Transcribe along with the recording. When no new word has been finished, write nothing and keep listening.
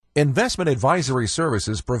Investment advisory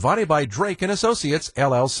services provided by Drake & Associates,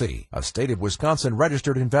 LLC, a state of Wisconsin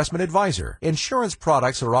registered investment advisor. Insurance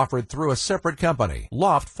products are offered through a separate company,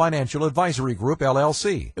 Loft Financial Advisory Group,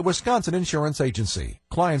 LLC, a Wisconsin insurance agency.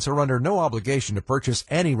 Clients are under no obligation to purchase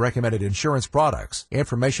any recommended insurance products.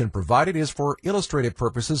 Information provided is for illustrative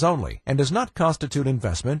purposes only and does not constitute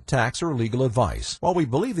investment, tax, or legal advice. While we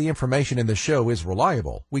believe the information in the show is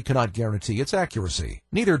reliable, we cannot guarantee its accuracy.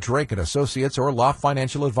 Neither Drake & Associates or Loft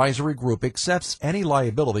Financial Advisory Group accepts any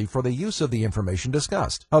liability for the use of the information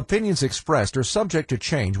discussed. Opinions expressed are subject to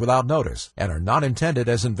change without notice and are not intended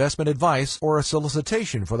as investment advice or a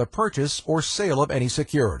solicitation for the purchase or sale of any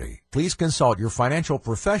security. Please consult your financial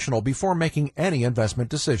professional before making any investment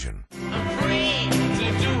decision.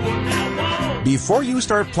 Before you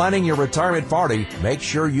start planning your retirement party, make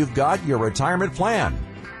sure you've got your retirement plan.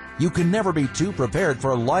 You can never be too prepared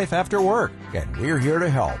for life after work, and we're here to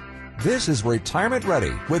help. This is Retirement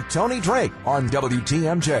Ready with Tony Drake on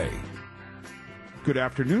WTMJ. Good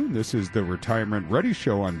afternoon. This is the Retirement Ready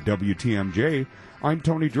Show on WTMJ. I'm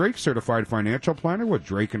Tony Drake, Certified Financial Planner with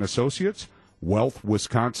Drake & Associates,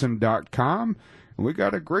 wealthwisconsin.com. And we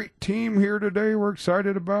got a great team here today we're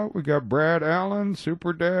excited about. We got Brad Allen,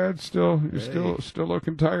 Super Dad. Still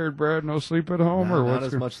looking tired, Brad. No sleep at home? Not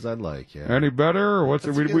as much as I'd like, yeah. Any better? Or what's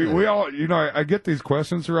we all, I get these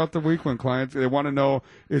questions throughout the week when clients, they want to know,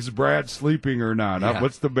 is Brad sleeping or not? Yeah.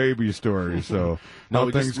 What's the baby story? So, no,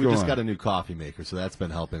 we just got a new coffee maker, so that's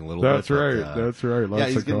been helping a little bit. That's right. Yeah,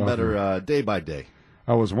 he's getting better day by day.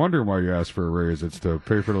 I was wondering why you asked for a raise. It's to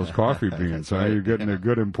pay for those coffee beans. Right. You're getting the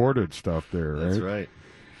good imported stuff there, right? That's right.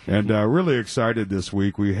 And really excited this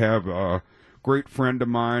week. We have a great friend of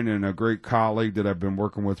mine and a great colleague that I've been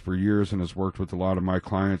working with for years and has worked with a lot of my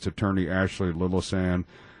clients. Attorney Ashley Littlesan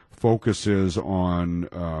focuses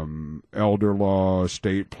on elder law,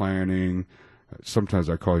 estate planning. Sometimes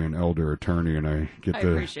I call you an elder attorney, and I get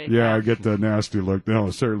I get the nasty look. No,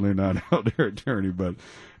 certainly not elder attorney, but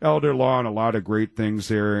elder law and a lot of great things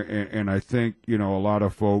there. And I think, a lot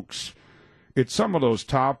of folks, it's some of those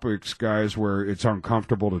topics, guys, where it's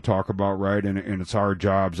uncomfortable to talk about, right? And it's our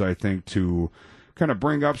jobs, I think, to kind of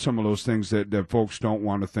bring up some of those things that folks don't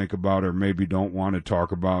want to think about or maybe don't want to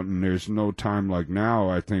talk about. And there's no time like now,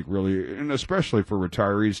 I think, really, and especially for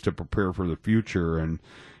retirees to prepare for the future. And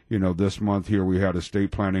this month here we had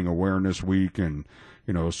Estate Planning Awareness Week, and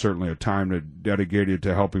certainly a time dedicated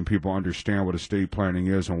to helping people understand what estate planning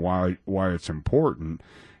is and why it's important.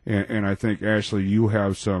 And I think, Ashley, you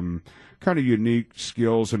have some kind of unique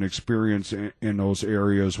skills and experience in those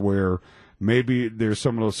areas where maybe there's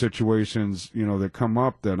some of those situations that come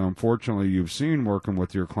up that unfortunately you've seen working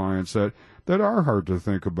with your clients that are hard to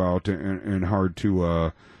think about and hard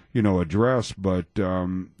to address. But,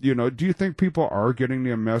 do you think people are getting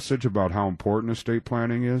the message about how important estate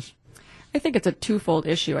planning is? I think it's a twofold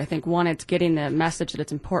issue. I think, one, it's getting the message that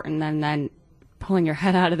it's important and then pulling your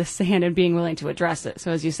head out of the sand and being willing to address it.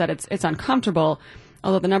 So as you said, it's uncomfortable,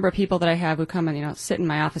 although the number of people that I have who come and, sit in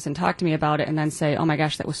my office and talk to me about it and then say, oh my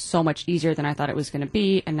gosh, that was so much easier than I thought it was going to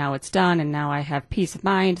be, and now it's done, and now I have peace of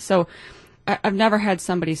mind. So I've never had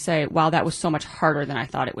somebody say, wow, that was so much harder than I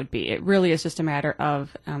thought it would be. It really is just a matter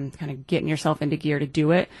of kind of getting yourself into gear to do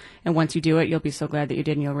it. And once you do it, you'll be so glad that you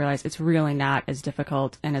did, and you'll realize it's really not as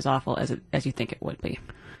difficult and as awful as you think it would be.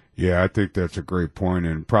 Yeah, I think that's a great point,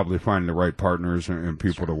 and probably finding the right partners and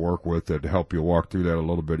people to work with that help you walk through that a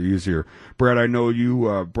little bit easier. Brad, I know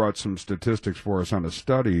you brought some statistics for us on a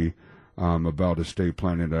study about estate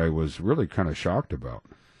planning that I was really kind of shocked about.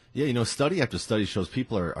 Yeah, study after study shows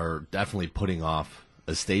people are definitely putting off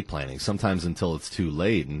estate planning, sometimes until it's too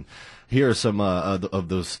late. And here are some of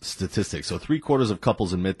those statistics. So 3/4 of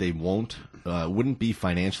couples admit they wouldn't be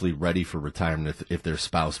financially ready for retirement if their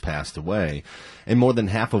spouse passed away. And more than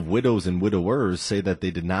half of widows and widowers say that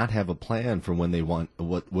they did not have a plan for when they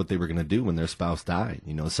what they were going to do when their spouse died.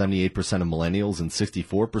 78% of millennials and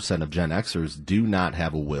 64% of Gen Xers do not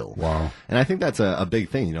have a will. Wow. And I think that's a big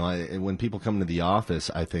thing. When people come into the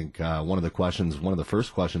office, I think one of the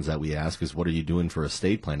first questions that we ask is, what are you doing for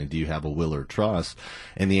estate planning? Do you have a will or trust?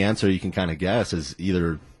 And the answer, you can kind of guess, is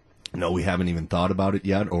either no, we haven't even thought about it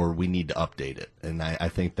yet, or we need to update it. And I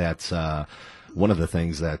think that's one of the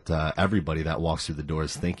things that everybody that walks through the door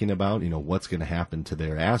is thinking about, what's going to happen to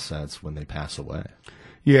their assets when they pass away.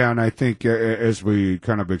 Yeah, and I think as we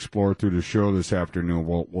kind of explore through the show this afternoon,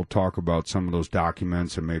 we'll talk about some of those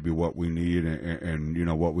documents and maybe what we need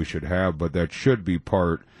and what we should have, but that should be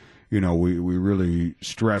part. We really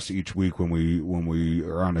stress each week when we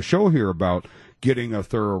are on the show here about getting a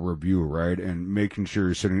thorough review, right, and making sure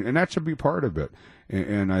you're sitting, and that should be part of it.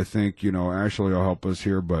 And I think, Ashley will help us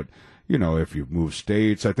here, but, if you move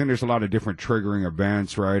states. I think there's a lot of different triggering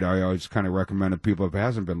events, right? I always kind of recommend to people, if it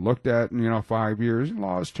hasn't been looked at in, 5 years,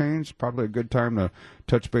 laws change, probably a good time to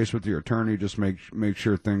touch base with your attorney, just make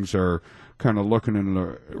sure things are kind of looking in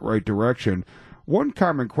the right direction. One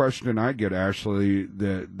common question I get, Ashley,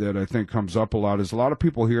 that I think comes up a lot is a lot of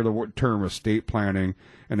people hear the term estate planning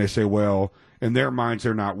and they say, well, in their minds,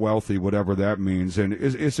 they're not wealthy, whatever that means. And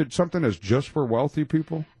is it something that's just for wealthy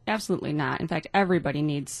people? Absolutely not. In fact, everybody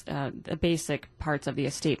needs the basic parts of the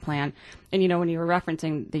estate plan. And, when you were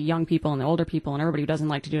referencing the young people and the older people and everybody who doesn't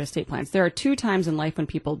like to do estate plans, there are 2 times in life when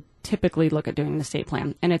people typically look at doing an estate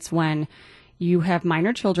plan. And it's when you have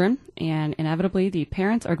minor children and inevitably the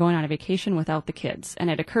parents are going on a vacation without the kids.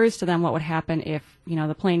 And it occurs to them what would happen if,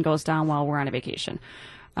 the plane goes down while we're on a vacation.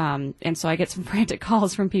 And so I get some frantic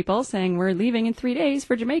calls from people saying we're leaving in 3 days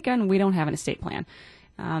for Jamaica and we don't have an estate plan.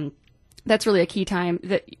 That's really a key time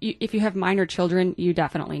that if you have minor children, you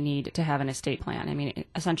definitely need to have an estate plan. I mean,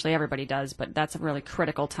 essentially everybody does, but that's a really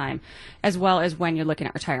critical time, as well as when you're looking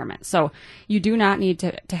at retirement. So you do not need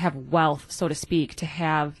to have wealth, so to speak, to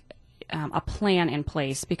have a plan in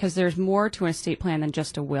place, because there's more to an estate plan than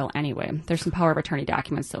just a will anyway. There's some power of attorney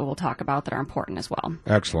documents that we'll talk about that are important as well.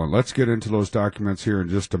 Excellent. Let's get into those documents here in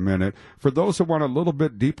just a minute. For those that want a little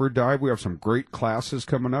bit deeper dive, we have some great classes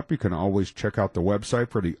coming up. You can always check out the website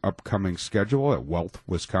for the upcoming schedule at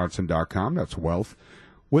wealthwisconsin.com. That's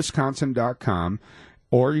wealthwisconsin.com.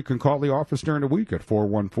 Or you can call the office during the week at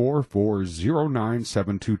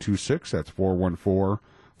 414-409-7226. That's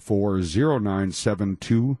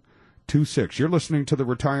 414-409-7226. You're listening to the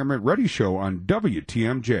Retirement Ready Show on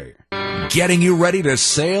WTMJ. Getting you ready to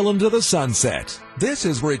sail into the sunset. This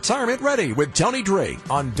is Retirement Ready with Tony Drake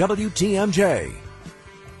on WTMJ.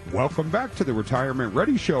 Welcome back to the Retirement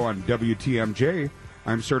Ready Show on WTMJ.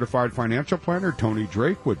 I'm certified financial planner Tony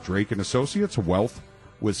Drake with Drake & Associates,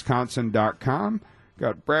 wealthwisconsin.com.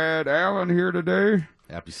 Got Brad Allen here today.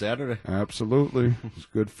 Happy Saturday. Absolutely. It's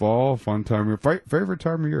good fall, fun time of year. Favorite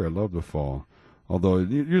time of year. I love the fall. Although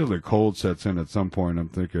usually cold sets in at some point, I'm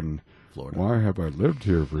thinking, Florida. Why have I lived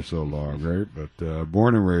here for so long, right? But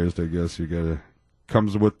born and raised, I guess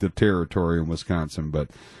comes with the territory in Wisconsin. But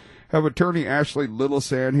have attorney Ashley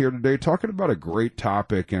Littlesand here today talking about a great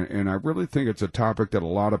topic, and I really think it's a topic that a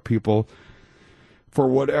lot of people, for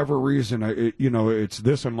whatever reason, it's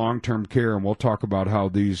this and long-term care, and we'll talk about how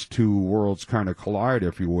these two worlds kind of collide,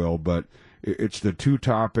 if you will, but it's the 2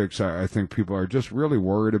 topics I think people are just really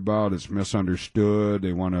worried about. It's misunderstood.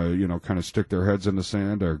 They want to, kind of stick their heads in the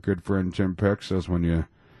sand. Our good friend Jim Peck says when you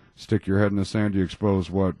stick your head in the sand, you expose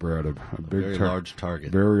what, Brad? A big very large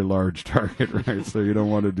target. Very large target, right? So you don't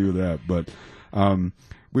want to do that. But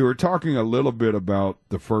we were talking a little bit about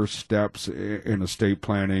the first steps in estate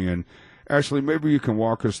planning, and Ashley, maybe you can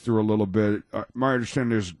walk us through a little bit. My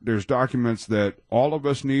understanding there's documents that all of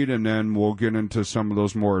us need, and then we'll get into some of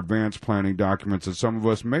those more advanced planning documents that some of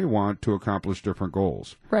us may want to accomplish different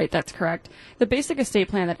goals. Right, that's correct. The basic estate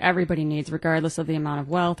plan that everybody needs, regardless of the amount of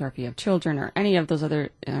wealth or if you have children or any of those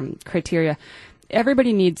other criteria,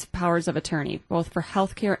 everybody needs powers of attorney, both for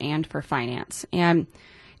healthcare and for finance. And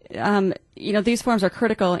these forms are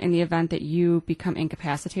critical in the event that you become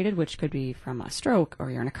incapacitated, which could be from a stroke, or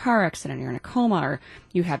you're in a car accident, or you're in a coma, or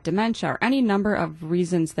you have dementia, or any number of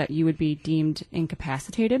reasons that you would be deemed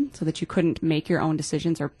incapacitated so that you couldn't make your own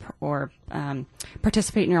decisions or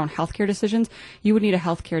participate in your own healthcare decisions. You would need a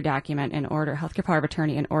healthcare document healthcare power of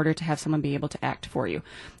attorney in order to have someone be able to act for you.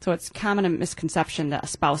 So it's common a misconception that a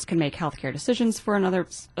spouse can make healthcare decisions for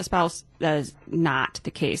a spouse. That is not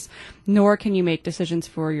the case. Nor can you make decisions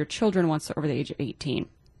for your children once they're over the age of 18.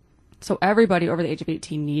 So everybody over the age of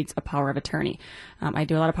 18 needs a power of attorney. I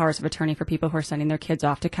do a lot of powers of attorney for people who are sending their kids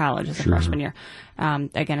off to college as a freshman year.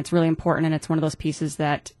 Again, it's really important, and it's one of those pieces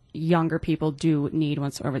that younger people do need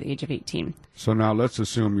once they're over the age of 18. So now let's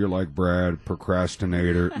assume you're like Brad,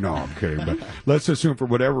 procrastinator. No, I'm kidding. But let's assume for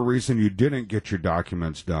whatever reason you didn't get your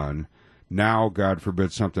documents done. Now, God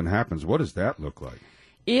forbid, something happens. What does that look like?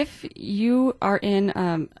 If you are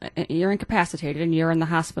you're incapacitated and you're in the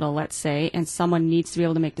hospital, let's say, and someone needs to be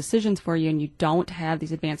able to make decisions for you and you don't have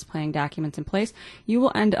these advanced planning documents in place, you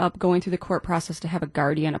will end up going through the court process to have a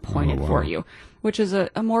guardian appointed for you, which is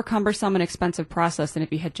a more cumbersome and expensive process than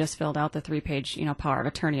if you had just filled out the 3-page, power of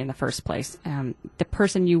attorney in the first place. The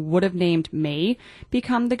person you would have named may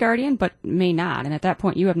become the guardian, but may not. And at that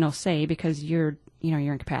point, you have no say because you're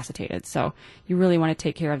incapacitated. So you really want to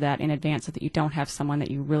take care of that in advance so that you don't have someone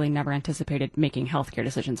that you really never anticipated making healthcare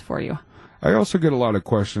decisions for you. I also get a lot of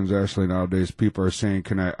questions, Ashley, nowadays. People are saying,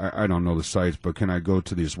 I don't know the sites, but can I go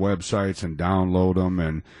to these websites and download them?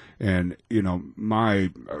 And And,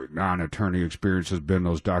 my non-attorney experience has been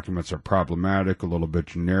those documents are problematic, a little bit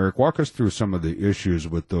generic. Walk us through some of the issues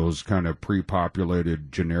with those kind of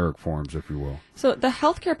pre-populated generic forms, if you will. So the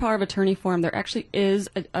healthcare power of attorney form, there actually is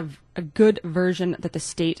a good version that the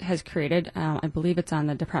state has created. I believe it's on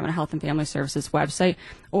the Department of Health and Family Services website,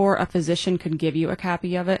 or a physician could give you a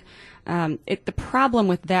copy of it. The problem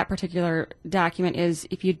with that particular document is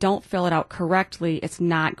if you don't fill it out correctly, it's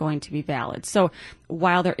not going to be valid. So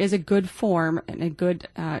while there is a good form and a good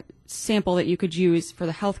sample that you could use for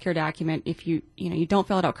the healthcare document, if you don't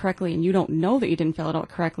fill it out correctly and you don't know that you didn't fill it out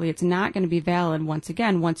correctly, it's not going to be valid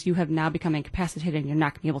once you have now become incapacitated and you're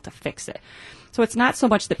not going to be able to fix it. So it's not so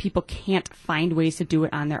much that people can't find ways to do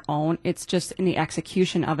it on their own. It's just in the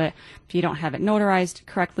execution of it. If you don't have it notarized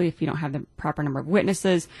correctly, if you don't have the proper number of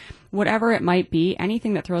witnesses, whatever it might be,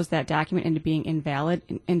 anything that throws that document into being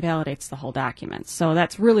invalid invalidates the whole document. So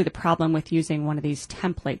that's really the problem with using one of these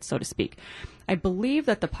templates, so to speak. I believe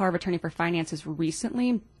that the Power of Attorney for Finances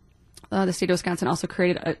recently, the state of Wisconsin also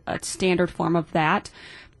created a standard form of that,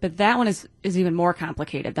 but that one is even more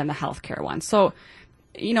complicated than the healthcare one. So,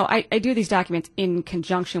 I do these documents in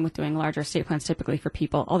conjunction with doing larger estate plans typically for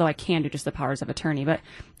people, although I can do just the powers of attorney, but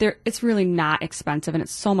it's really not expensive, and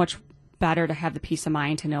it's so much better to have the peace of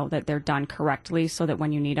mind to know that they're done correctly so that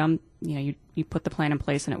when you need them, you put the plan in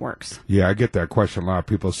place and it works. Yeah, I get that question a lot.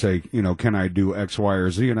 People say, can I do X, Y,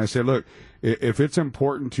 or Z? And I say, look, if it's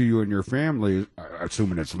important to you and your family,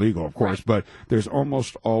 assuming it's legal, of course, right, but there's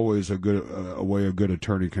almost always a way a good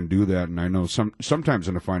attorney can do that. And I know sometimes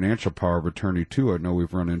in a financial power of attorney too, I know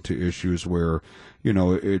we've run into issues where,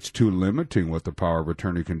 it's too limiting what the power of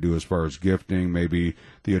attorney can do as far as gifting. Maybe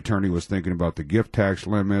the attorney was thinking about the gift tax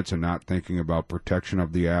limits and not thinking about protection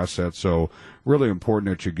of the assets. So really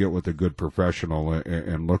important that you get with a good professional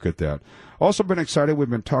and look at that. Also been excited. We've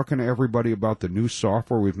been talking to everybody about the new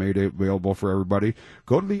software we've made available for everybody.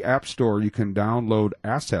 Go to the App Store. You can download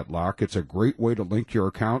Asset Lock. It's a great way to link your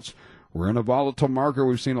accounts. We're in a volatile market.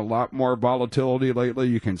 We've seen a lot more volatility lately.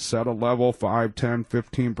 You can set a level, 5, 10,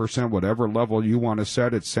 15%, whatever level you want to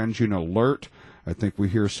set. It sends you an alert. I think we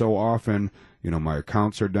hear so often, my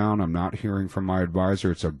accounts are down. I'm not hearing from my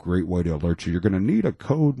advisor. It's a great way to alert you. You're going to need a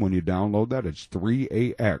code when you download that. It's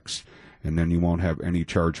 3AX, and then you won't have any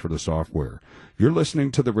charge for the software. You're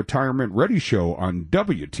listening to the Retirement Ready Show on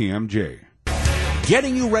WTMJ.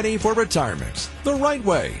 Getting you ready for retirement the right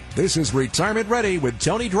way. This is Retirement Ready with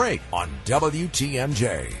Tony Drake on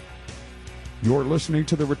WTMJ. You're listening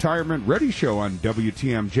to the Retirement Ready Show on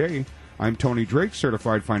WTMJ. I'm Tony Drake,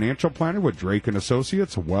 certified financial planner with Drake &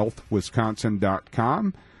 Associates,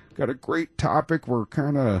 wealthwisconsin.com. Got a great topic. We're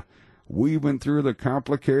kind of weaving through the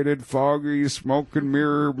complicated, foggy, smoke and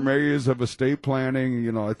mirror maze of estate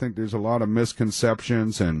planning. I think there's a lot of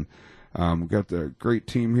misconceptions, and we've got the great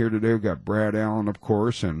team here today. We've got Brad Allen, of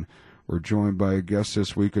course, and we're joined by a guest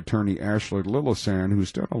this week, attorney Ashley Lillesand,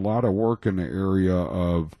 who's done a lot of work in the area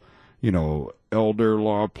of, elder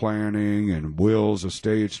law planning and wills,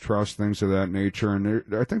 estates, trusts, things of that nature. And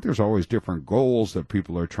I think there's always different goals that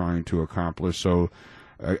people are trying to accomplish. So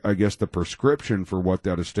I guess the prescription for what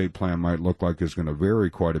that estate plan might look like is going to vary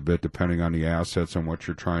quite a bit depending on the assets and what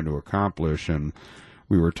you're trying to accomplish. And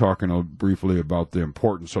we were talking briefly about the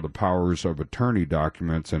importance of the powers of attorney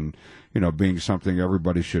documents and, being something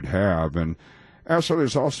everybody should have. And so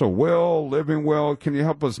there's also will, living will. Can you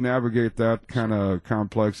help us navigate that kind of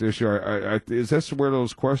complex issue? Is this where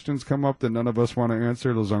those questions come up that none of us want to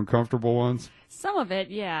answer, those uncomfortable ones? Some of it,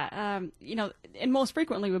 yeah. And most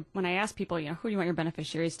frequently when I ask people, who do you want your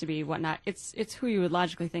beneficiaries to be, whatnot, it's who you would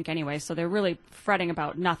logically think anyway, so they're really fretting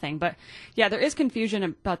about nothing. But, yeah, there is confusion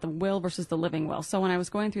about the will versus the living will. So when I was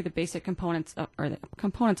going through the basic components of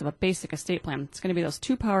a basic estate plan, it's going to be those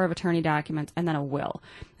 2 power of attorney documents and then a will.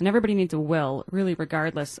 And everybody needs a will, really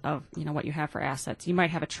regardless of, what you have for assets. You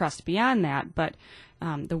might have a trust beyond that, but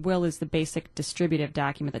the will is the basic distributive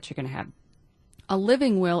document that you're going to have. A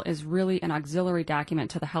living will is really an auxiliary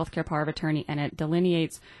document to the healthcare power of attorney, and it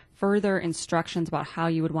delineates further instructions about how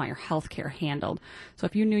you would want your healthcare handled. So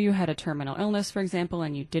if you knew you had a terminal illness, for example,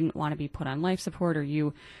 and you didn't want to be put on life support, or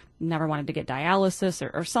you never wanted to get dialysis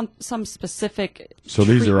or some specific So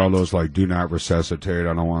these are all those like do not resuscitate,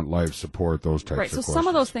 I don't want life support, those types of questions. Right, so some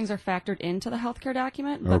of those things are factored into the healthcare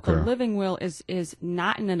document, but the living will is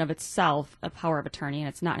not in and of itself a power of attorney, and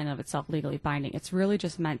it's not in and of itself legally binding. It's really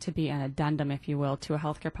just meant to be an addendum, if you will, to a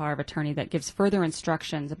healthcare power of attorney that gives further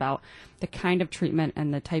instructions about the kind of treatment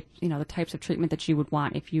and the types of treatment that you would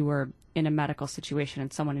want if you were in a medical situation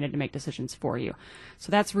and someone needed to make decisions for you.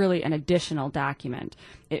 So that's really an additional document.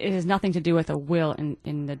 It has nothing to do with a will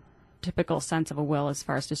in the typical sense of a will as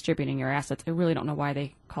far as distributing your assets. I really don't know why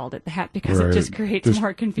they called it that, because Right. it just creates Just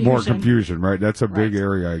more confusion. More confusion, right? That's a big Right.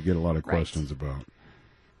 area I get a lot of Right. questions about.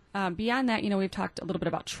 Beyond that, we've talked a little bit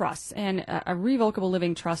about trusts, and a revocable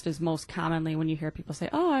living trust is most commonly when you hear people say,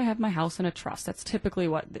 "Oh, I have my house in a trust." That's typically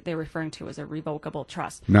what they're referring to as a revocable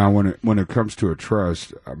trust. Now, when it comes to a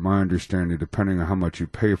trust, my understanding, depending on how much you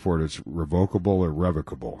pay for it, it's revocable or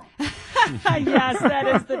revocable. Yes,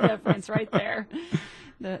 that is the difference right there.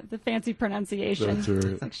 The fancy pronunciation. That's right.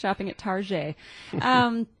 It's like shopping at Target.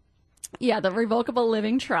 Yeah, the revocable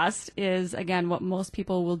living trust is, again, what most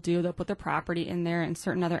people will do. They'll put their property in there and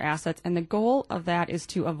certain other assets. And the goal of that is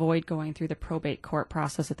to avoid going through the probate court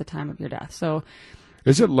process at the time of your death. So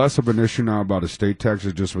Is it less of an issue now about estate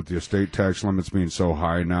taxes, just with the estate tax limits being so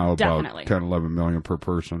high now, Definitely. about 10, 11 million per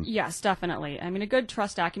person? yes, definitely. I mean, a good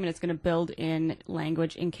trust document is going to build in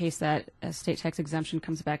language in case that estate tax exemption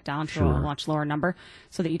comes back down to Sure. a much lower number,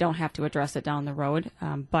 so that you don't have to address it down the road.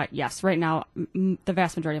 But yes, right now, the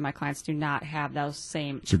vast majority of my clients do not have those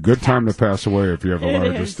same. It's a good time to tax. pass away if you have a It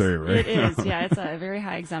large is. estate, right? It is. Yeah, it's a very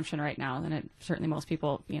high exemption right now, and it certainly most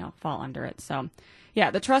people, fall under it. So, yeah,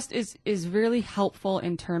 the trust is really helpful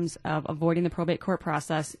in terms of avoiding the probate court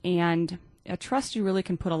process, and a trust you really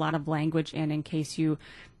can put a lot of language in case you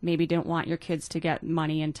maybe don't want your kids to get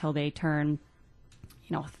money until they turn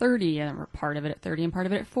 30, or part of it at 30 and part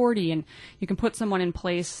of it at 40, and you can put someone in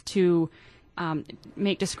place to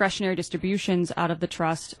make discretionary distributions out of the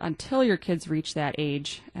trust until your kids reach that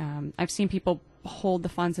age. I've seen people hold the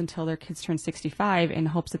funds until their kids turn 65 in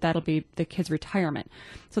hopes that that'll be the kids' retirement.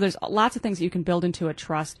 So there's lots of things that you can build into a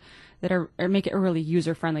trust that are make it a really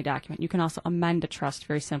user-friendly document. You can also amend a trust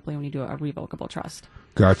very simply when you do a revocable trust.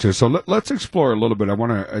 Gotcha. So let's explore a little bit.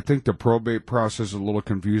 I think the probate process is a little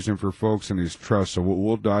confusing for folks in these trusts, so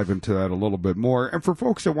we'll dive into that a little bit more. And for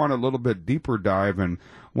folks that want a little bit deeper dive and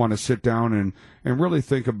want to sit down and really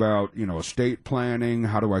think about, estate planning,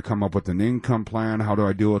 how do I come up with an income plan, how do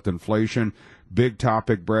I deal with inflation? Big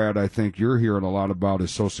topic, Brad, I think you're hearing a lot about is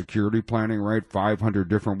Social Security planning, right? 500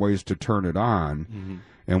 different ways to turn it on. Mm-hmm.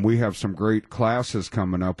 And we have some great classes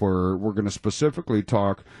coming up where we're going to specifically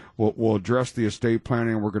talk, we'll address the estate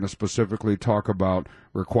planning. We're going to specifically talk about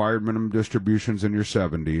required minimum distributions in your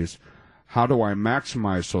 70s. How do I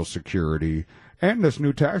maximize Social Security? And this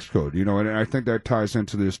new tax code, and I think that ties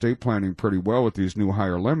into the estate planning pretty well with these new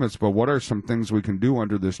higher limits. But what are some things we can do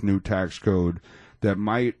under this new tax code that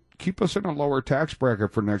might keep us in a lower tax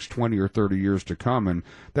bracket for the next 20 or 30 years to come? And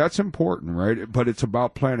that's important, right? But it's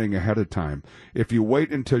about planning ahead of time. If you wait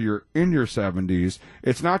until you're in your 70s,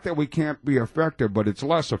 it's not that we can't be effective, but it's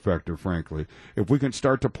less effective, frankly. If we can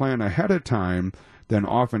start to plan ahead of time, then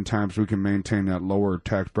oftentimes we can maintain that lower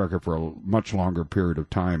tax bracket for a much longer period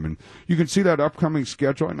of time. And you can see that upcoming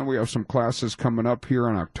schedule. I know we have some classes coming up here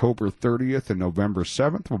on October 30th and November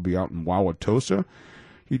 7th. We'll be out in Wauwatosa.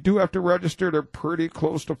 You do have to register. They're pretty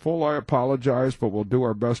close to full. I apologize, but we'll do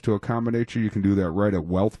our best to accommodate you. You can do that right at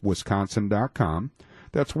wealthwisconsin.com.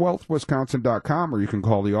 That's wealthwisconsin.com, or you can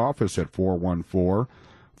call the office at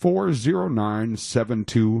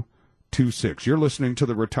 414-409-7226. You're listening to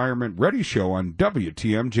the Retirement Ready Show on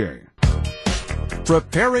WTMJ.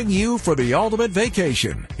 Preparing you for the ultimate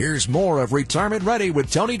vacation. Here's more of Retirement Ready with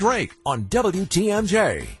Tony Drake on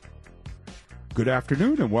WTMJ. Good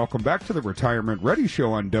afternoon and welcome back to the Retirement Ready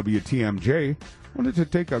Show on WTMJ. Wanted to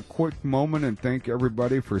take a quick moment and thank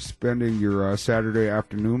everybody for spending your Saturday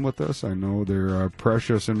afternoon with us. I know they're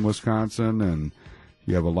precious in Wisconsin, and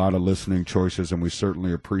you have a lot of listening choices, and we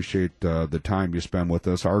certainly appreciate the time you spend with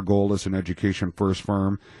us. Our goal as an Education First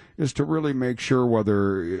firm is to really make sure,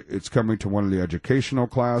 whether it's coming to one of the educational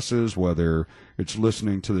classes, whether it's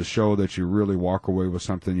listening to the show, that you really walk away with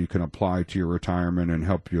something you can apply to your retirement and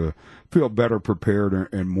help you feel better prepared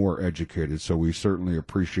and more educated. So we certainly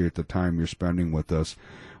appreciate the time you're spending with us.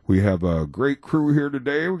 We have a great crew here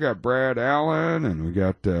today. We got Brad Allen, and we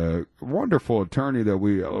got a wonderful attorney that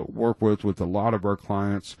we work with a lot of our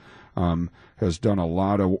clients. Has done a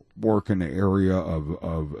lot of work in the area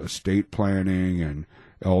of estate planning and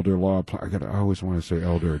elder law. I always want to say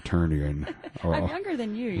elder attorney, and I'm younger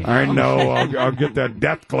than you. I know I'll get that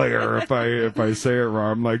death glare if I say it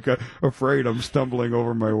wrong. I'm like afraid I'm stumbling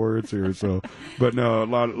over my words here. So, but no, a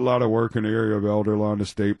lot of work in the area of elder law and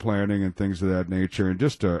estate planning and things of that nature, and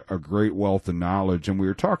just a great wealth of knowledge. And we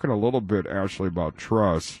were talking a little bit, Ashley, about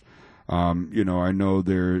trusts. I know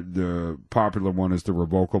the popular one is the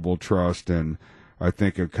revocable trust, and I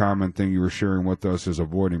think a common thing you were sharing with us is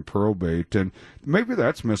avoiding probate, and maybe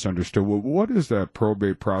that's misunderstood. Well, what is that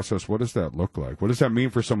probate process? What does that look like? What does that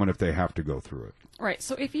mean for someone if they have to go through it? Right.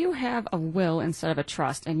 So if you have a will instead of a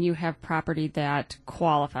trust and you have property that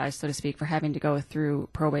qualifies, so to speak, for having to go through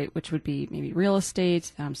probate, which would be maybe real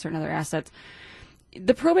estate, certain other assets,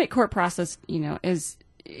 the probate court process,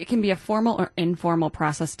 it can be a formal or informal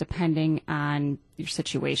process depending on your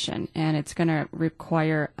situation, and it's going to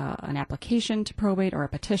require an application to probate or a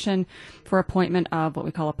petition for appointment of what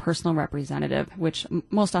we call a personal representative, which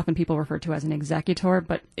most often people refer to as an executor,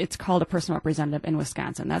 but it's called a personal representative in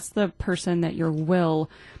Wisconsin. That's the person that your will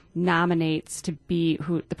nominates to be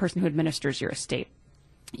the person who administers your estate.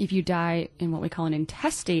 If you die in what we call an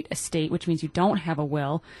intestate estate, which means you don't have a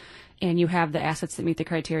will, and you have the assets that meet the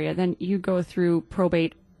criteria, then you go through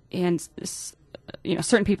probate, and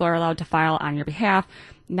certain people are allowed to file on your behalf,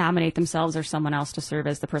 nominate themselves or someone else to serve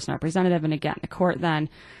as the personal representative, and again, the court then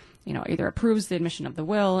either approves the admission of the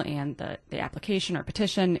will and the application or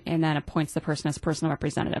petition, and then appoints the person as personal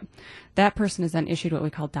representative. That person is then issued what we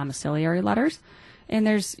call domiciliary letters, and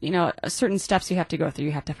there's certain steps you have to go through.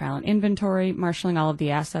 You have to file an inventory, marshaling all of the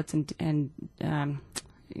assets, and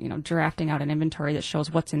drafting out an inventory that shows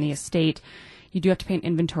what's in the estate. You do have to pay an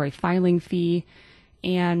inventory filing fee,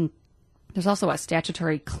 and there's also a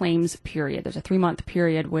statutory claims period. There's a 3-month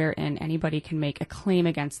period wherein anybody can make a claim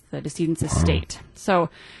against the decedent's estate. So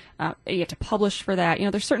you have to publish for that.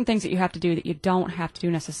 There's certain things that you have to do that you don't have to do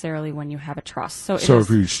necessarily when you have a trust. So if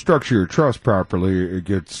you structure your trust properly, it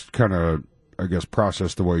gets kind of, I guess,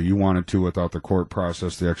 processed the way you want it to without the court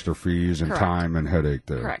process, the extra fees and Correct. time and headache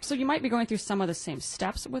there. Correct. So you might be going through some of the same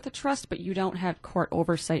steps with a trust, but you don't have court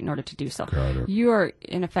oversight in order to do so. Got it. You are,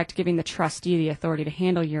 in effect, giving the trustee the authority to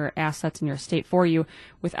handle your assets and your estate for you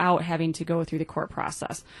without having to go through the court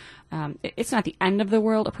process. It's not the end of the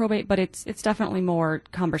world of probate, but it's definitely more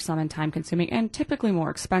cumbersome and time-consuming, and typically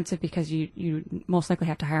more expensive because you most likely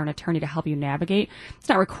have to hire an attorney to help you navigate. It's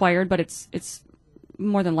not required, but it's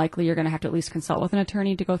more than likely you're going to have to at least consult with an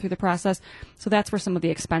attorney to go through the process. So that's where some of the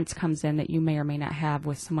expense comes in that you may or may not have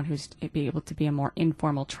with someone who's be able to be a more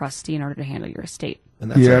informal trustee in order to handle your estate. And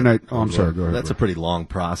that's I'm sorry, go ahead. That's a pretty long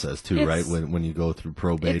process too, right? When you go through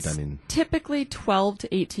probate, typically 12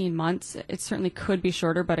 to 18 months. It certainly could be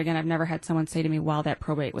shorter, but again, I've never had someone say to me, "Wow, that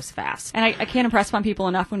probate was fast." And I can't impress upon people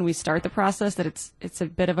enough when we start the process that it's a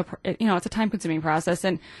bit of it's a time-consuming process,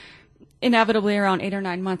 and inevitably around 8 or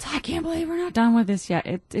 9 months, I can't believe we're not done with this yet.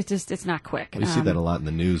 It's not quick. We see that a lot in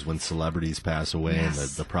the news when celebrities pass away. Yes. And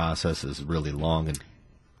the process is really long, and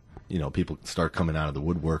people start coming out of the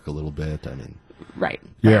woodwork a little bit. Right.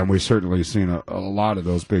 Yeah, and we've certainly seen a lot of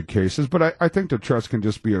those big cases. But I think the trust can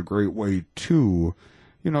just be a great way to,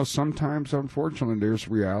 sometimes, unfortunately, there's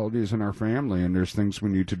realities in our family, and there's things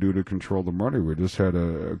we need to do to control the money. We just had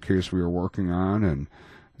a case we were working on, and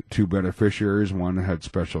 2 beneficiaries. One had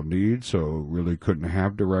special needs, so really couldn't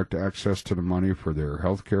have direct access to the money for their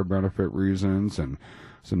health care benefit reasons, and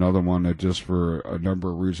there's another one that just for a number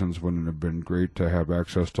of reasons wouldn't have been great to have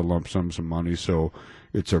access to lump sums of money. So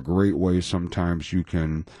it's a great way sometimes you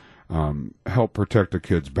can help protect the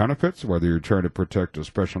kids' benefits, whether you're trying to protect a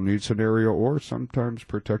special needs scenario or sometimes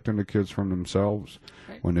protecting the kids from themselves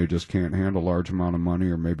when they just can't handle a large amount of money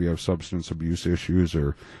or maybe have substance abuse issues,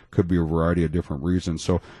 or could be a variety of different reasons.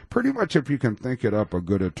 So pretty much if you can think it up, a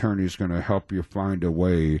good attorney is going to help you find a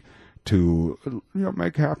way to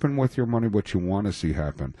make happen with your money what you want to see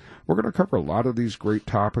happen. We're going to cover a lot of these great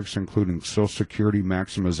topics, including Social Security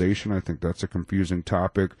maximization. I think that's a confusing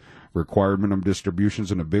topic. Required minimum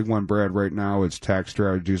distributions, and a big one, Brad, right now is tax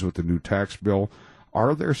strategies with the new tax bill.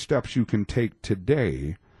 Are there steps you can take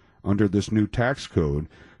today under this new tax code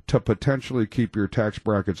to potentially keep your tax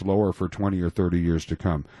brackets lower for 20 or 30 years to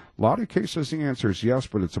come? A lot of cases the answer is yes,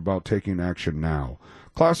 but it's about taking action now.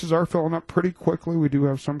 Classes are filling up pretty quickly. We do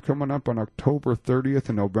have some coming up on October 30th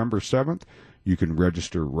and November 7th. You can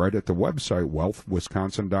register right at the website,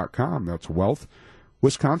 wealthwisconsin.com. That's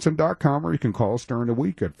wealthwisconsin.com, or you can call us during the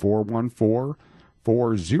week at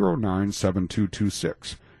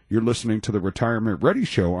 414-409-7226. You're listening to the Retirement Ready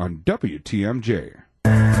Show on WTMJ.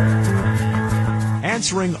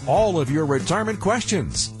 Answering all of your retirement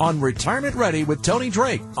questions on Retirement Ready with Tony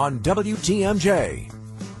Drake on WTMJ.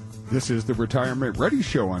 This is the Retirement Ready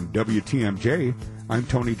Show on WTMJ. I'm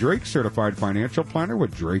Tony Drake, certified financial planner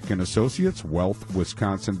with Drake & Associates,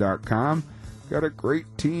 wealthwisconsin.com. Got a great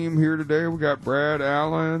team here today. We got Brad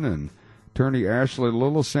Allen and attorney Ashley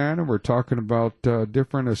Littleson, and we're talking about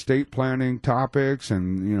different estate planning topics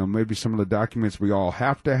and, maybe some of the documents we all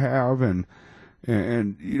have to have. And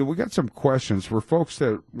And we got some questions for folks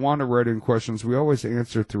that want to write in questions. We always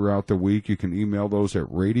answer throughout the week. You can email those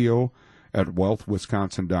at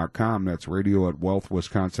radio@wealthwisconsin.com. That's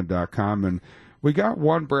radio@wealthwisconsin.com. And we got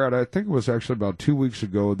one, Brad, I think it was actually about 2 weeks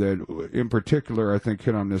ago, that in particular I think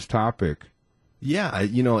hit on this topic. Yeah,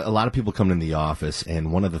 a lot of people come in the office,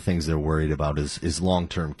 and one of the things they're worried about is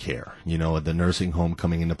long-term care. The nursing home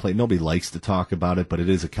coming into play. Nobody likes to talk about it, but it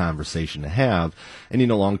is a conversation to have. And,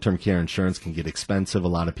 long-term care insurance can get expensive. A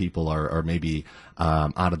lot of people are maybe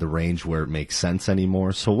out of the range where it makes sense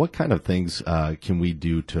anymore. So what kind of things can we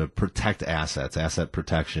do to protect assets, asset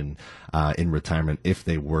protection in retirement if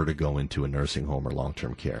they were to go into a nursing home or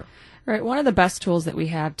long-term care? Right. One of the best tools that we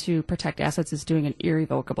have to protect assets is doing an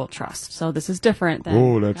irrevocable trust. So this is different than...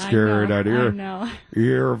 Oh, that's scary. I know.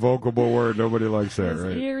 Irrevocable word. Nobody likes that,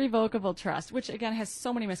 right? Irrevocable trust, which again has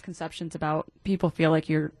so many misconceptions about. People feel like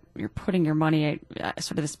you're putting your money at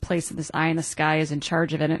sort of this place, this eye in the sky is in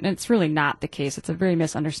charge of it, and it's really not the case. It's a very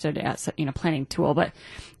misunderstood planning tool. But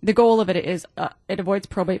the goal of it is it avoids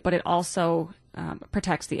probate, but it also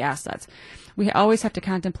protects the assets. We always have to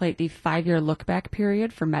contemplate the 5-year look-back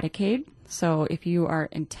period for Medicaid. So if you are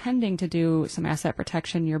intending to do some asset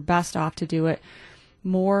protection, you're best off to do it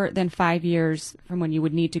more than 5 years from when you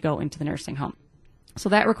would need to go into the nursing home. So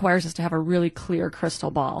that requires us to have a really clear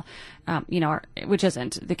crystal ball, which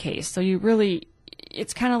isn't the case. So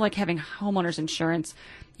it's kind of like having homeowners insurance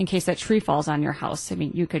in case that tree falls on your house. I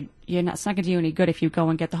mean, it's not going to do you any good if you go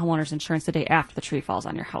and get the homeowners insurance the day after the tree falls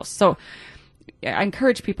on your house. So I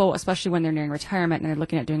encourage people, especially when they're nearing retirement and they're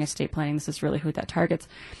looking at doing estate planning, this is really who that targets,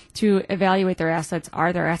 to evaluate their assets.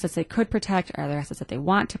 Are there assets they could protect? Are there assets that they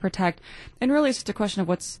want to protect? And really it's just a question of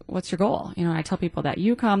what's your goal. I tell people that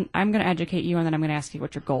you come, I'm going to educate you, and then I'm going to ask you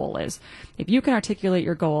what your goal is. If you can articulate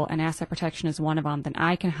your goal and asset protection is one of them, then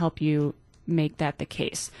I can help you make that the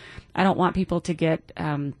case. I don't want people to get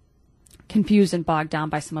confused and bogged down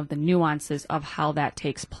by some of the nuances of how that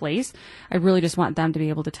takes place. I really just want them to be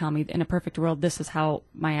able to tell me, in a perfect world, this is how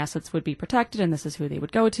my assets would be protected and this is who they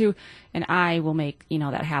would go to, and I will make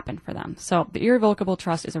that happen for them. So the irrevocable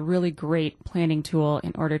trust is a really great planning tool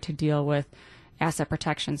in order to deal with asset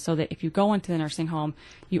protection, so that if you go into the nursing home,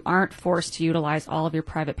 you aren't forced to utilize all of your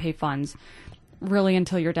private pay funds really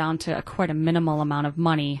until you're down to quite a minimal amount of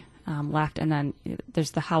money left, and then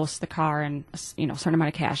there's the house, the car, and a certain amount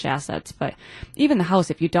of cash assets. But even the house,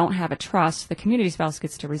 if you don't have a trust, the community spouse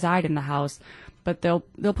gets to reside in the house, but they'll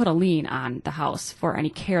put a lien on the house for any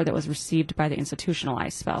care that was received by the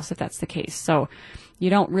institutionalized spouse, if that's the case. So you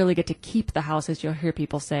don't really get to keep the house, as you'll hear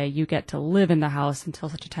people say. You get to live in the house until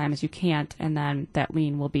such a time as you can't, and then that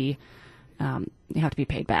lien will be you have to be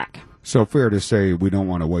paid back. So fair to say we don't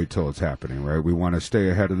want to wait till it's happening, right? We want to stay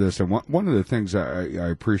ahead of this. And one of the things I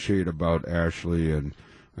appreciate about Ashley, and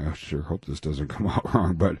I sure hope this doesn't come out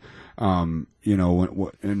wrong, but, and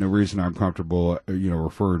the reason I'm comfortable,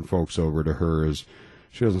 referring folks over to her is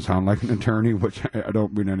she doesn't sound like an attorney, which I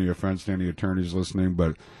don't mean any offense to any attorneys listening,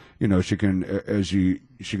 but, she can,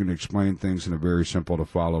 she can explain things in a very simple to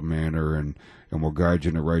follow manner and will guide you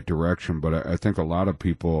in the right direction. But I think a lot of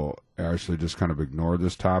people actually just kind of ignore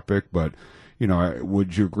this topic. But,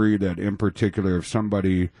 would you agree that in particular, if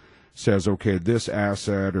somebody says, okay, this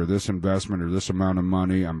asset or this investment or this amount of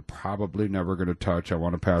money, I'm probably never going to touch, I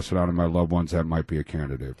want to pass it on to my loved ones, that might be a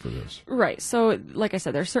candidate for this. Right. So, like I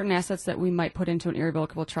said, there are certain assets that we might put into an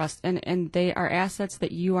irrevocable trust, and they are assets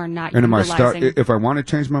that you are not and utilizing. Am I stuck? If I want to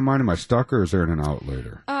change my mind, am I stuck, or is there an out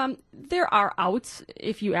later? There are outs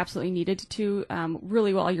if you absolutely needed to.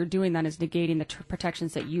 Really, all you're doing then is negating the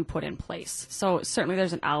protections that you put in place. So certainly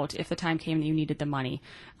there's an out if the time came that you needed the money,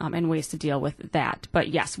 and ways to deal with that. But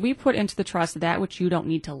yes, we put into the trust that which you don't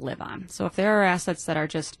need to live on. So if there are assets that are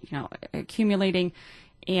just accumulating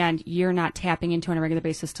and you're not tapping into on a regular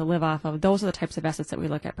basis to live off of, those are the types of assets that we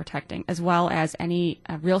look at protecting, as well as any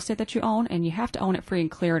real estate that you own, and you have to own it free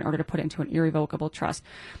and clear in order to put it into an irrevocable trust.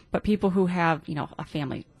 But people who have, a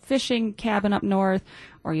family fishing cabin up north,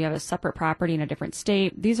 or you have a separate property in a different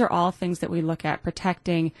state, these are all things that we look at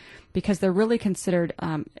protecting, because they're really considered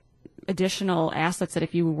additional assets that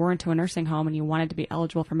if you were into a nursing home and you wanted to be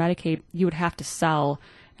eligible for Medicaid, you would have to sell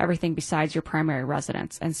everything besides your primary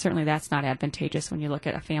residence. And certainly that's not advantageous when you look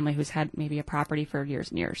at a family who's had maybe a property for years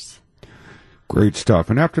and years. Great stuff.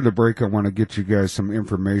 And after the break, I want to get you guys some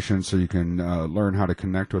information so you can learn how to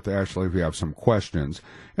connect with Ashley if you have some questions.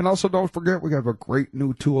 And also, don't forget, we have a great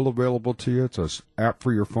new tool available to you. It's an app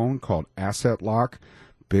for your phone called Asset Lock.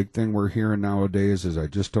 Big thing we're hearing nowadays is I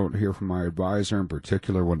just don't hear from my advisor, in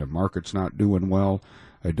particular when the market's not doing well.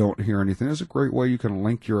 I don't hear anything. It's a great way you can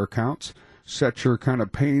link your accounts. set your kind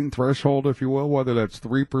of pain threshold, if you will, whether that's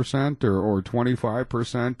 3% or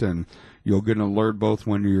 25%, and you'll get an alert both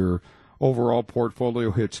when your overall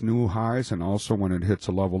portfolio hits new highs and also when it hits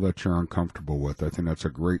a level that you're uncomfortable with. I think that's a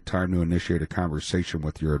great time to initiate a conversation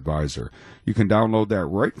with your advisor. You can download that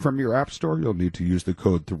right from your app store. You'll need to use the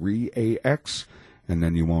code 3AX, and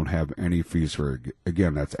then you won't have any fees for it.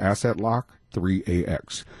 Again, that's Asset Lock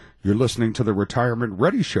 3AX. You're listening to the Retirement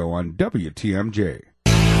Ready Show on WTMJ.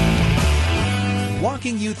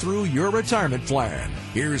 Walking you through your retirement plan.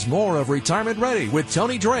 Here's more of Retirement Ready with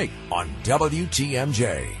Tony Drake on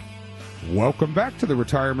WTMJ. Welcome back to the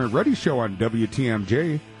Retirement Ready Show on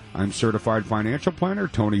WTMJ. I'm certified financial planner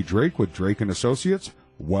Tony Drake with Drake & Associates,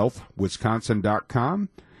 wealthwisconsin.com.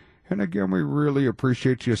 And again, we really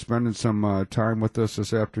appreciate you spending some time with us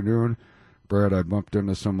this afternoon. Brad, I bumped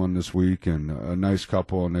into someone this week, and a nice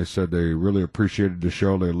couple, and they said they really appreciated the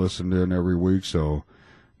show. They listened in every week, so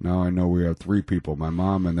now I know we have 3 people, my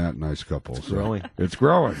mom and that nice couple. It's growing. It's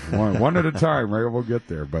growing, one at a time, right? We'll get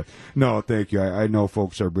there. But no, thank you. I know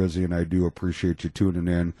folks are busy, and I do appreciate you tuning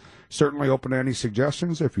in. Certainly open to any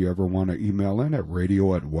suggestions if you ever want to email in at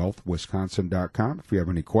radio@wealthwisconsin.com. If you have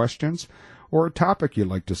any questions or a topic you'd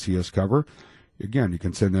like to see us cover, again, you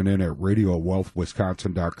can send that in at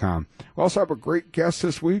radio@wealthwisconsin.com. We also have a great guest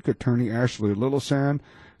this week, Attorney Ashley Lillesand.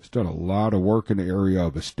 He's done a lot of work in the area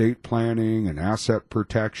of estate planning and asset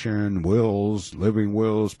protection, wills, living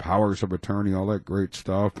wills, powers of attorney, all that great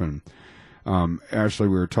stuff. And Ashley,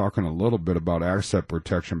 we were talking a little bit about asset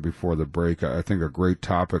protection before the break. I think a great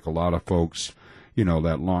topic. A lot of folks,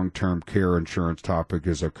 that long-term care insurance topic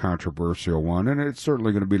is a controversial one, and it's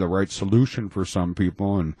certainly going to be the right solution for some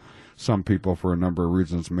people, and some people, for a number of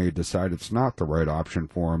reasons, may decide it's not the right option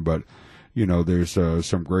for them. But there's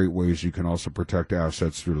some great ways you can also protect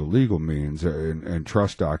assets through the legal means and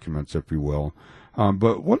trust documents, if you will.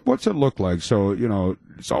 But what's it look like? So,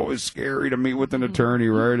 it's always scary to meet with an attorney,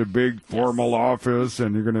 right? A big formal office,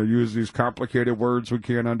 and you're going to use these complicated words we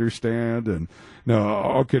can't understand. And no,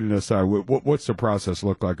 all kidding aside, what's the process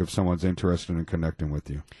look like if someone's interested in connecting with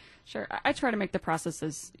you? Sure. I try to make the process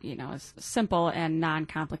as simple and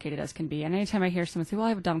non-complicated as can be. And anytime I hear someone say, well, I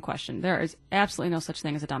have a dumb question, there is absolutely no such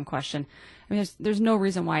thing as a dumb question. I mean, there's no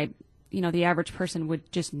reason why, the average person would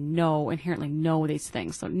just inherently know these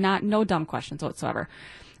things. So no dumb questions whatsoever.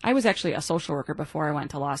 I was actually a social worker before I went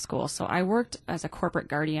to law school. So I worked as a corporate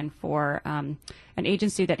guardian for an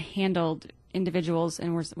agency that handled individuals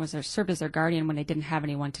and served as their guardian when they didn't have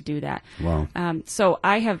anyone to do that. Wow. So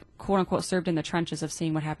I have, quote unquote, served in the trenches of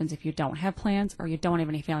seeing what happens if you don't have plans or you don't have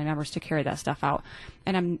any family members to carry that stuff out.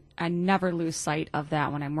 And I never lose sight of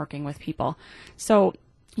that when I'm working with people. So,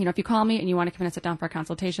 if you call me and you want to come in and sit down for a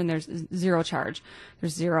consultation, there's zero charge.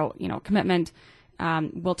 There's zero, commitment.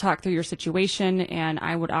 We'll talk through your situation, and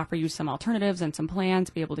I would offer you some alternatives and some plans,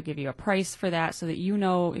 be able to give you a price for that so that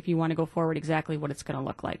if you want to go forward, exactly what it's going to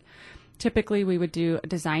look like. Typically, we would do a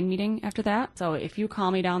design meeting after that. So if you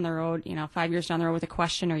call me down the road, 5 years down the road with a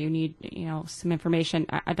question or you need, some information,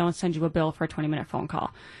 I don't send you a bill for a 20-minute phone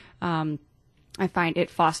call. I find it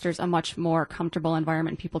fosters a much more comfortable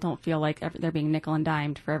environment. People don't feel like they're being nickel and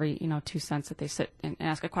dimed for every, 2 cents that they sit and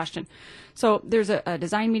ask a question. So there's a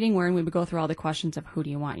design meeting wherein we would go through all the questions of who do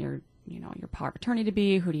you want your power of attorney to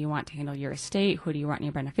be? Who do you want to handle your estate? Who do you want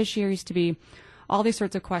your beneficiaries to be? All these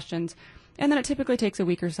sorts of questions. And then it typically takes a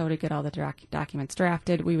week or so to get all the documents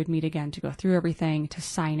drafted. We would meet again to go through everything, to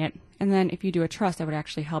sign it. And then if you do a trust, I would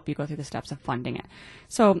actually help you go through the steps of funding it.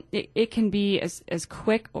 So it can be as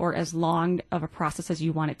quick or as long of a process as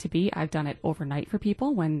you want it to be. I've done it overnight for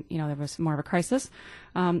people when, there was more of a crisis.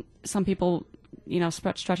 Some people,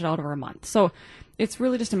 stretch it out over a month. So it's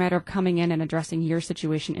really just a matter of coming in and addressing your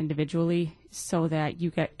situation individually so that you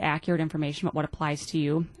get accurate information about what applies to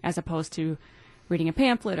you, as opposed to reading a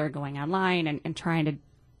pamphlet or going online and trying to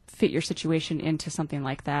fit your situation into something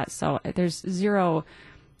like that. So there's zero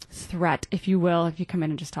threat, if you will, if you come in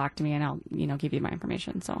and just talk to me and I'll, give you my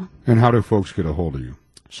information. So. And how do folks get a hold of you?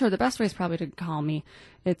 Sure. The best way is probably to call me.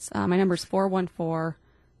 It's, my number is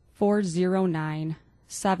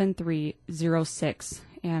 414-409-7306.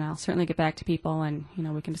 And I'll certainly get back to people and,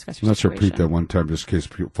 we can discuss your Let's situation. repeat that one time just in case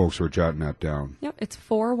folks were jotting that down. Yep. It's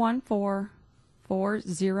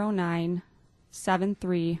 414-409-7306.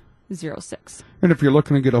 And if you're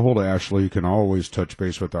looking to get a hold of Ashley, you can always touch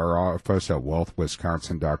base with our office at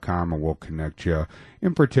wealthwisconsin.com, and we'll connect you.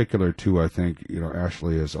 In particular, too, I think,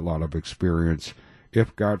 Ashley has a lot of experience.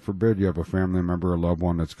 If, God forbid, you have a family member or loved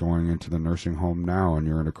one that's going into the nursing home now and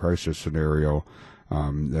you're in a crisis scenario,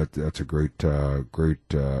 That's a great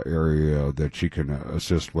area that she can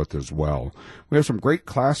assist with as well. We have some great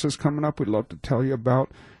classes coming up we'd love to tell you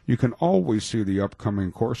about. You can always see the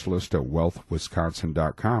upcoming course list at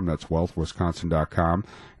wealthwisconsin.com. That's wealthwisconsin.com.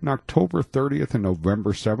 On October 30th and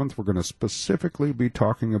November 7th, we're going to specifically be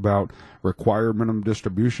talking about required minimum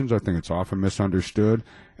distributions. I think it's often misunderstood.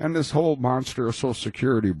 And this whole monster of Social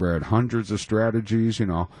Security, Brad, hundreds of strategies,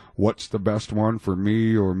 what's the best one for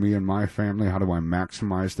me or me and my family? How do I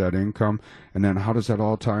maximize that income? And then how does that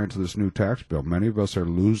all tie into this new tax bill? Many of us are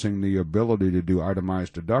losing the ability to do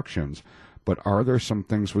itemized deductions. But are there some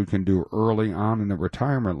things we can do early on in the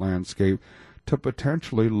retirement landscape to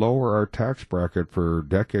potentially lower our tax bracket for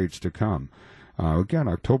decades to come? Again,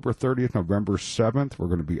 October 30th, November 7th, we're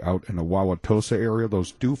going to be out in the Wauwatosa area.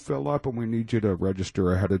 Those do fill up, and we need you to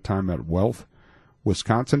register ahead of time at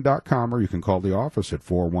wealthwisconsin.com, or you can call the office at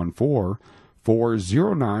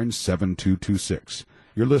 414-409-7226.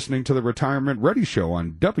 You're listening to the Retirement Ready Show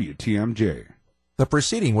on WTMJ. The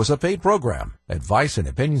preceding was a paid program. Advice and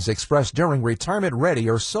opinions expressed during Retirement Ready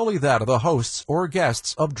are solely that of the hosts or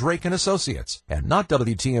guests of Drake & Associates, and not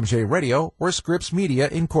WTMJ Radio or Scripps Media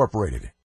Incorporated.